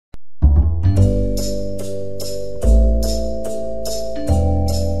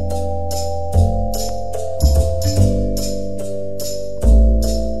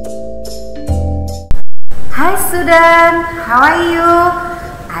student, how are you?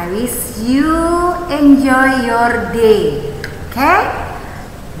 I wish you enjoy your day. Okay?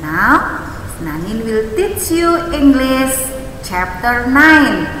 Now, Nanin will teach you English chapter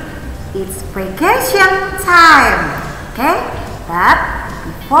 9. It's vacation time. Okay? But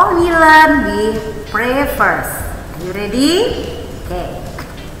before we learn, we pray first. Are you ready? Okay.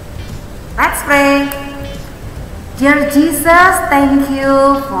 Let's pray. Dear Jesus, thank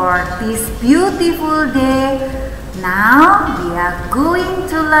you for this beautiful day. Now we are going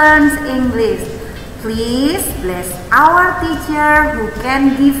to learn English. Please bless our teacher who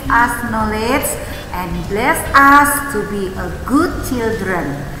can give us knowledge and bless us to be a good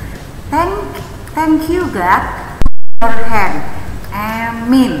children. Thank you, God. Your hand.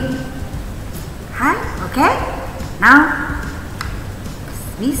 Amen. Hi, okay? Now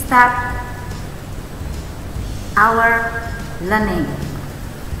we start our learning.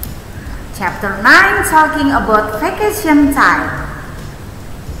 Chapter 9 talking about vacation time.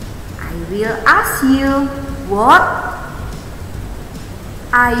 I will ask you, what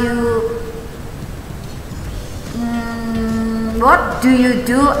do you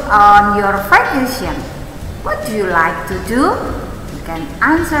do on your vacation? What do you like to do? You can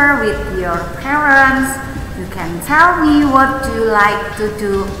answer with your parents. You can tell me what do you like to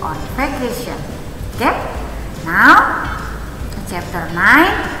do on vacation. Okay? Now, chapter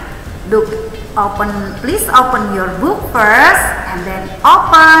 9. Please open your book first and then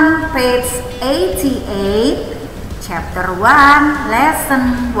open page 88, chapter 1,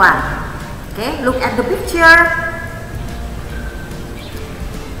 lesson 1. Okay, look at the picture.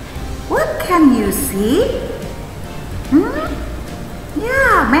 What can you see?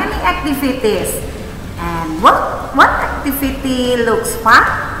 Yeah, many activities. And what activity looks fun?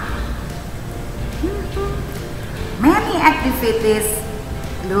 Many activities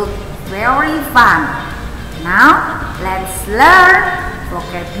look very fun. Now, let's learn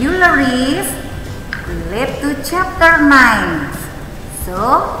vocabularies related to chapter 9.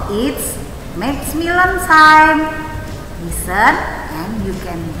 So, it's Maximilian time. Listen and you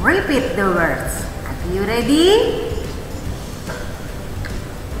can repeat the words. Are you ready?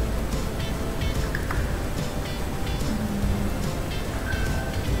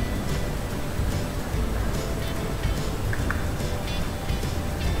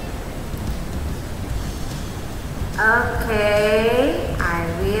 Okay, I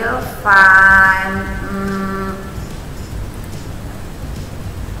will find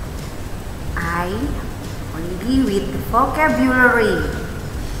I ready with the vocabulary.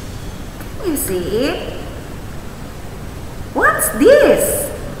 Can you see it? What's this?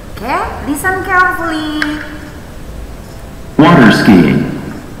 Okay, listen carefully. Water skiing.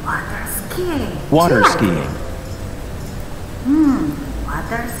 Water skiing. Water skiing.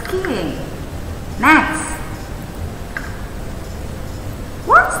 Water skiing. Next.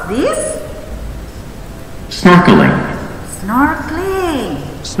 What's this? Snorkeling. Snorkeling.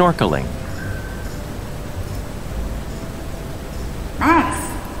 Snorkeling. Next.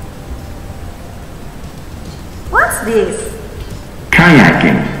 What's this?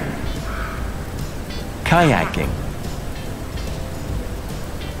 Kayaking. Kayaking.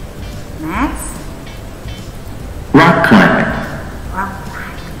 Next. Rock climbing. Rock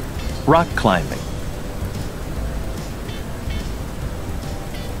climbing. Rock climbing.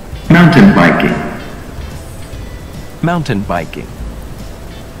 Mountain biking. Mountain biking.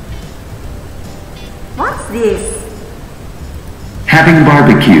 What's this? Having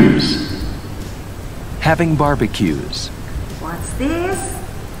barbecues. Having barbecues. What's this?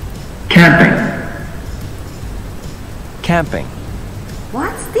 Camping. Camping.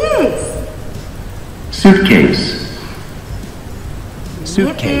 What's this? Suitcase.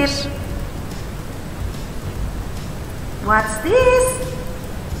 Suitcase. What's this?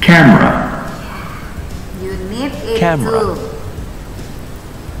 Camera. You need it Camera. too.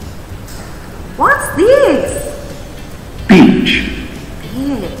 What's this? Beach.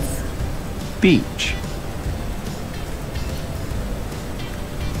 Beach. Beach.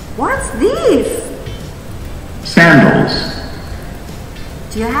 What's this? Sandals.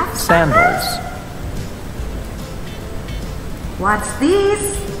 Do you have Sandals. What's this?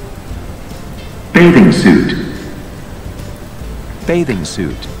 Bathing suit. Bathing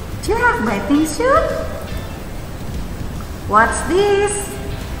suit. Do you have bathing suit? What's this?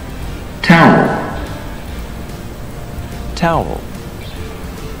 Towel. Towel.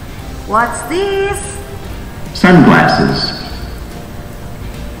 What's this? Sunglasses.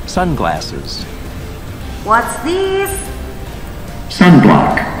 Sunglasses. What's this?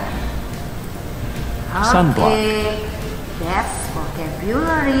 Sunblock. Okay, that's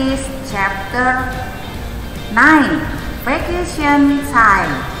vocabularies chapter 9. Vacation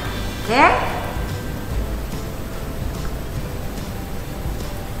time. Okay?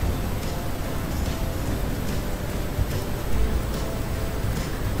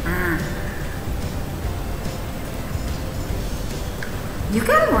 You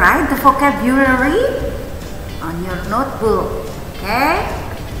can write the vocabulary on your notebook. Okay?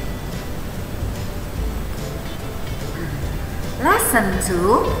 Lesson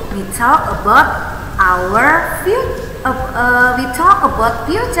 2, we talk about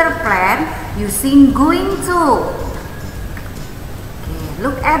future plan using going to. Okay,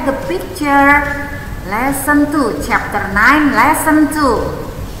 look at the picture. Lesson 2, chapter 9, lesson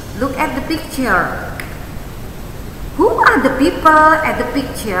 2. Look at the picture. Who are the people at the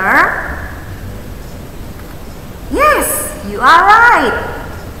picture? Yes, you are right.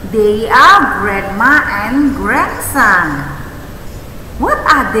 They are grandma and grandson. What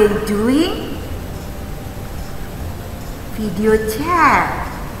are they doing? Video chat.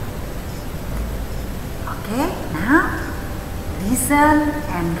 Okay, now listen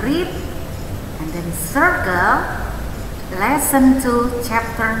and read and then circle lesson 2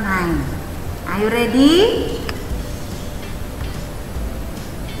 chapter 9. Are you ready?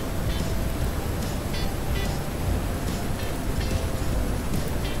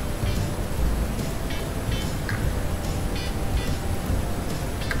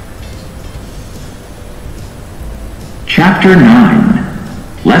 Chapter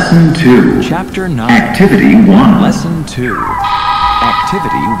 9, Lesson 2. Chapter 9. Activity 1. Lesson 2.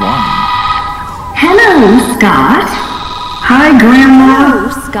 Activity 1. Hello, Scott. Hi, Grandma. Hello,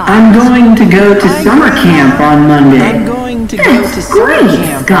 Scott. I'm going to go to summer camp on Monday. I'm going to go That's to summer great,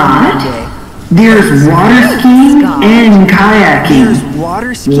 camp Scott. on Monday. There's water skiing Scott. and kayaking. There's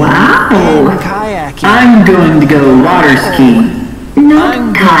water skiing Wow. and kayaking. I'm going to go water skiing. Not I'm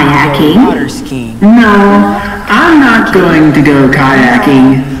going to go kayaking. water skiing. No, I'm not going to go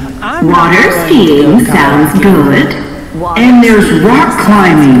kayaking. I'm not Water going to skiing go sounds kayaking. good. And there's rock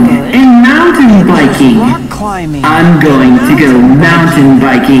climbing and mountain biking. Rock climbing. I'm going to go mountain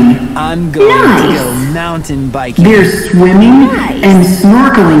biking. I'm going Nice. to go mountain biking. There's swimming Nice. and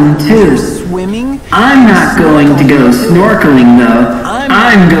snorkeling too. Swimming. I'm not going to go snorkeling though.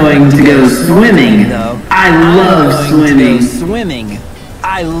 I'm going to go swimming. though. I I'm love going to swimming. go swimming.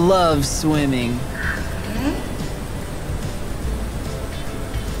 I love swimming. Okay.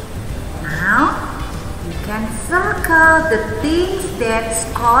 Now you can circle the things that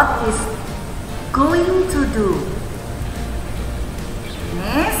Scott is going to do.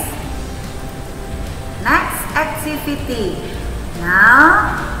 Next activity.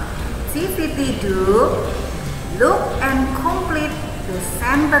 Now activity 2. Look and complete the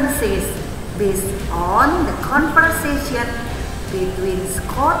sentences based on the conversation between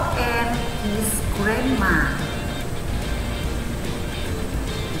Scott and his grandma.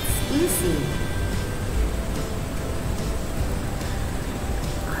 It's easy.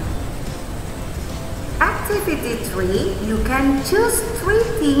 Activity 3, you can choose 3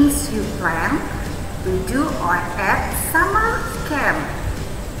 things you plan to do or at summer camp.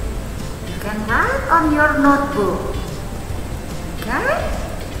 You can write on your notebook. Okay?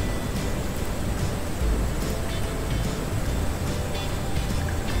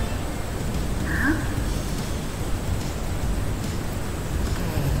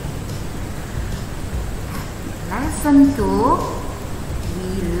 Lesson 2,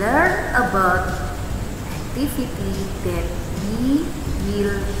 we learn about activity that we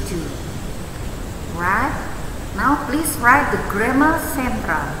will do. Right? Now please write the grammar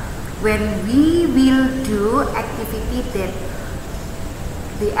central. When we will do activity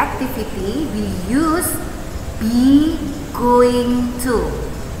the activity we use be going to.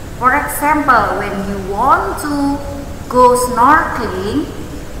 For example, when you want to go snorkeling,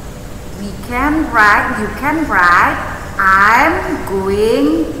 you can write I'm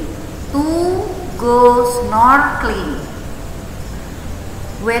going to go snorkeling.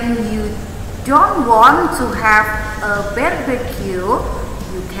 When you don't want to have a barbecue,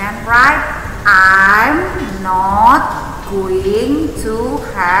 you can write I'm not going to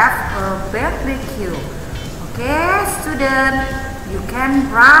have a barbecue. Okay, student, you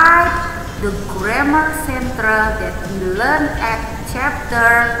can write the grammar central that we learned at chapter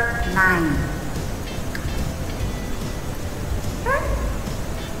 9. Okay?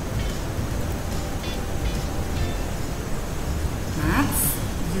 Next,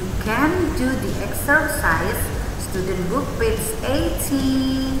 you can do the exercise, student book page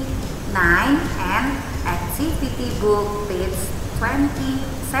 89 and activity book page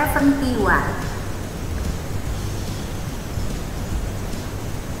 71.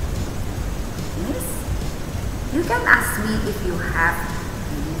 Yes. You can ask me if you have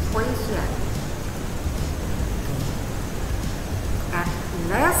any question. At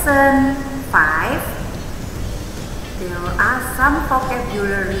lesson 5, there are some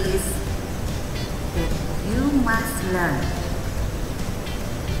vocabularies that you must learn.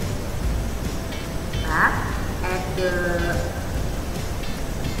 But at the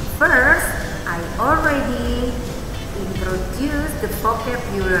first, I already introduced the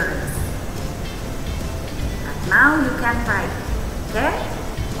vocabularies. But now you can write. Okay?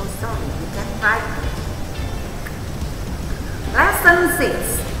 Oh, sorry, you can write. Lesson 6.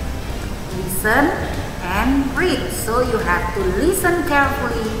 Listen and read. So you have to listen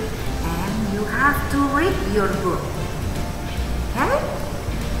carefully and you have to read your book. Okay?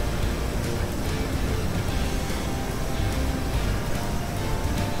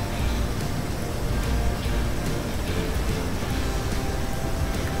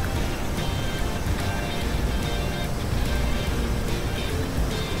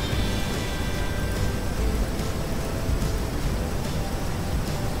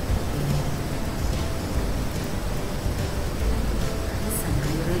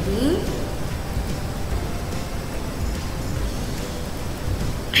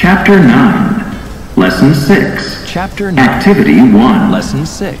 Chapter 9, Lesson 6. Chapter 9. Activity 1. Lesson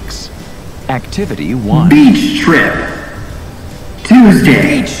 6. Activity 1. Beach trip.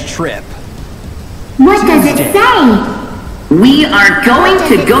 Tuesday. Beach trip. What does it Tuesday. say? We are going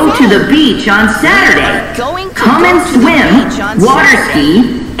to go to the beach on Saturday. Come and swim, water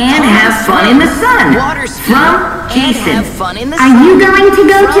ski, and have fun in the sun. From Jason. Are you going to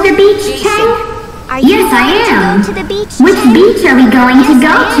go to the beach, Cheng? Yes, I am. Which beach are we going to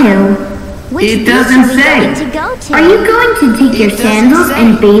go to? It doesn't say. Are you going to take your sandals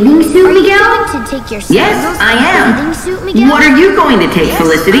and bathing suit, Miguel? Yes, I am. What are you going to take,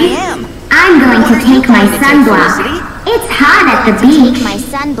 Felicity? I'm going to take my sunblock. It's hot at the beach.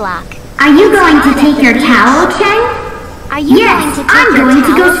 Are you going to take your towel, Cheng? Yes, I'm going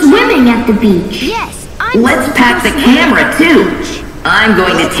to go swimming at the beach. Let's pack the camera, too. I'm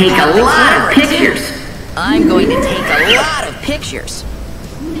going to take a lot of pictures.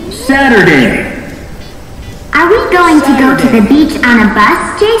 Saturday. Are we going to go to the beach on a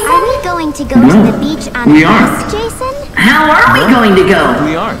bus, Jason? Are we going to go No, to the beach on we a aren't. bus, Jason? How are we going to go?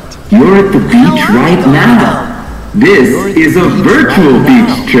 We aren't. You're at the beach right now. This is a virtual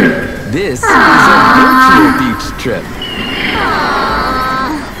beach trip. This is a virtual beach trip.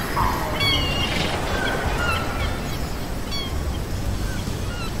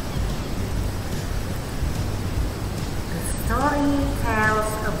 The story tells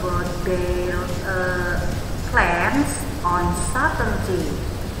about their plans on Saturday.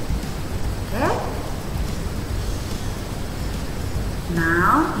 Okay?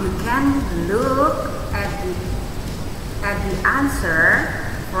 Now you can look at the answer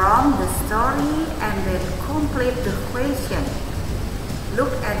from the story and then complete the question.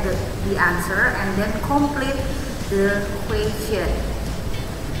 Look at the answer and then complete the question.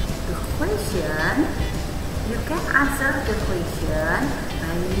 The question, you can answer the question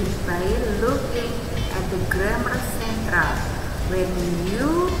by looking at the grammar central. When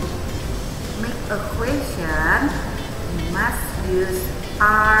you make a question, you must use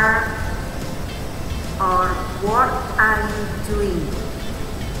are or what are you doing?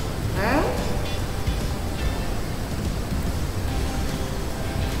 Okay?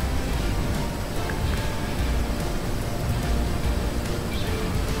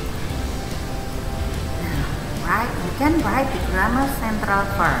 Right, you can write the grammar central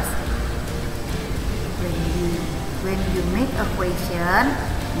first. When you make a question,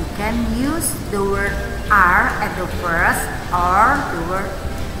 you can use the word are at the first or the word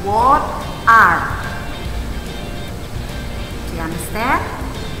what are. Do you understand?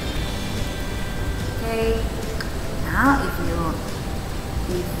 Okay. Now if you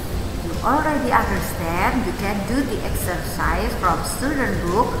already understand, you can do the exercise from student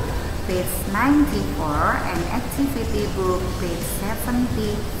book page 94 and activity book page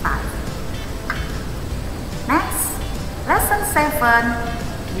 75. Next, lesson 7,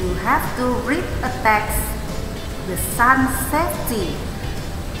 you have to read a text, the sun safety.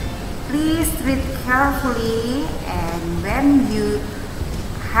 Please read carefully, and when you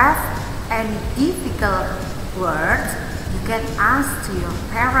have any difficult words, you can ask to your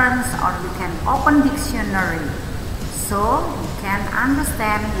parents or you can open dictionary so you can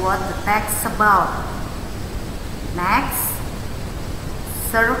understand what the text is about. Next,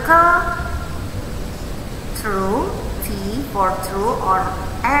 circle true, T for true or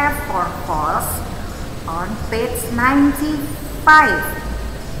F for false on page 95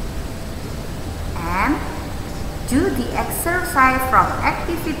 and do the exercise from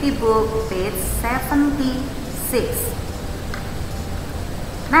activity book, page 76.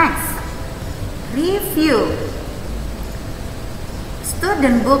 Next, review.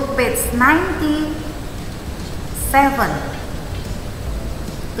 Student book, page 97.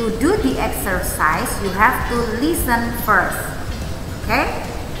 To do the exercise, you have to listen first. Okay,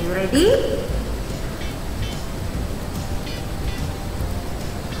 you ready?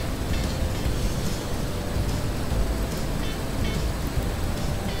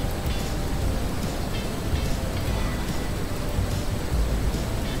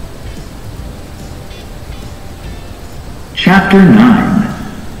 Chapter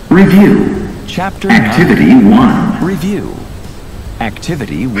 9. Review. Chapter Activity 9. 1. Review.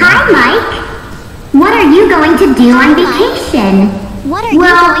 Activity 1. Hi, Mike. What are you going to do on vacation?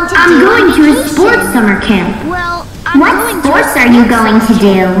 I'm going to a sports summer camp. What sports are you going to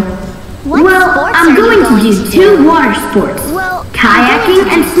do? I'm going to do 2 water sports. Kayaking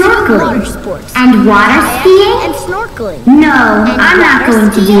and snorkeling. And water skiing? No, I'm not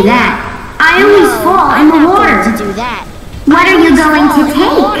going to do that. I always fall in the water. What are you going to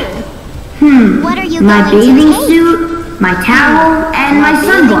take? My bathing suit, my towel, and my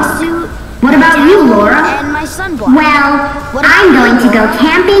sunblock. What about you, Laura? I'm going to go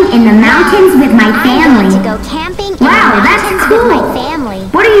camping in the mountains with my family. Wow, that's cool.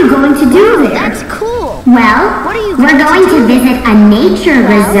 What are you going to do there? Well, we're going to visit a nature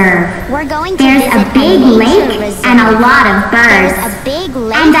reserve. There's a big lake and a lot of birds.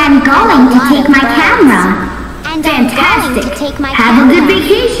 And I'm going to take my camera. Fantastic. Have a good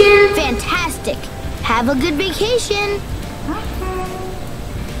vacation. Fantastic. Have a good vacation.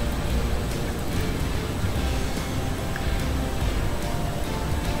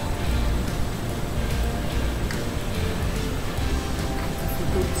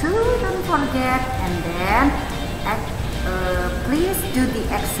 Don't forget, and then please do the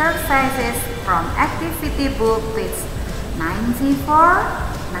exercises from activity book, page 94,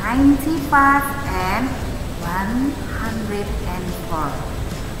 95, and 104.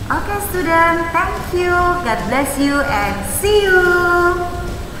 Okay, students, thank you. God bless you and see you.